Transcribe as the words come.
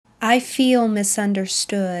I feel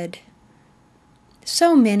misunderstood.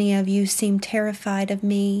 So many of you seem terrified of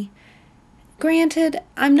me. Granted,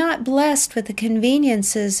 I'm not blessed with the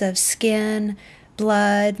conveniences of skin,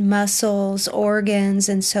 blood, muscles, organs,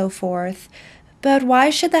 and so forth, but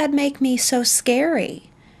why should that make me so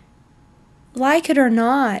scary? Like it or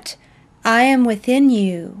not, I am within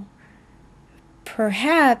you.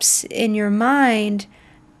 Perhaps, in your mind,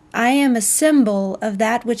 I am a symbol of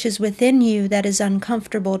that which is within you that is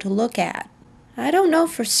uncomfortable to look at. I don't know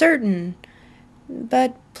for certain,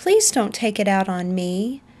 but please don't take it out on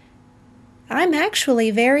me. I'm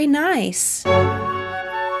actually very nice.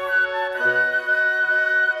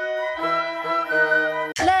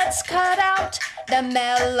 Let's cut out the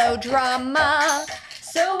melodrama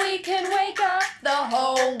so we can wake up the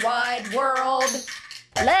whole wide world.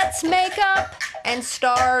 Let's make up and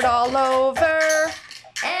start all over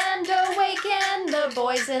and awaken the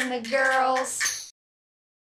boys and the girls.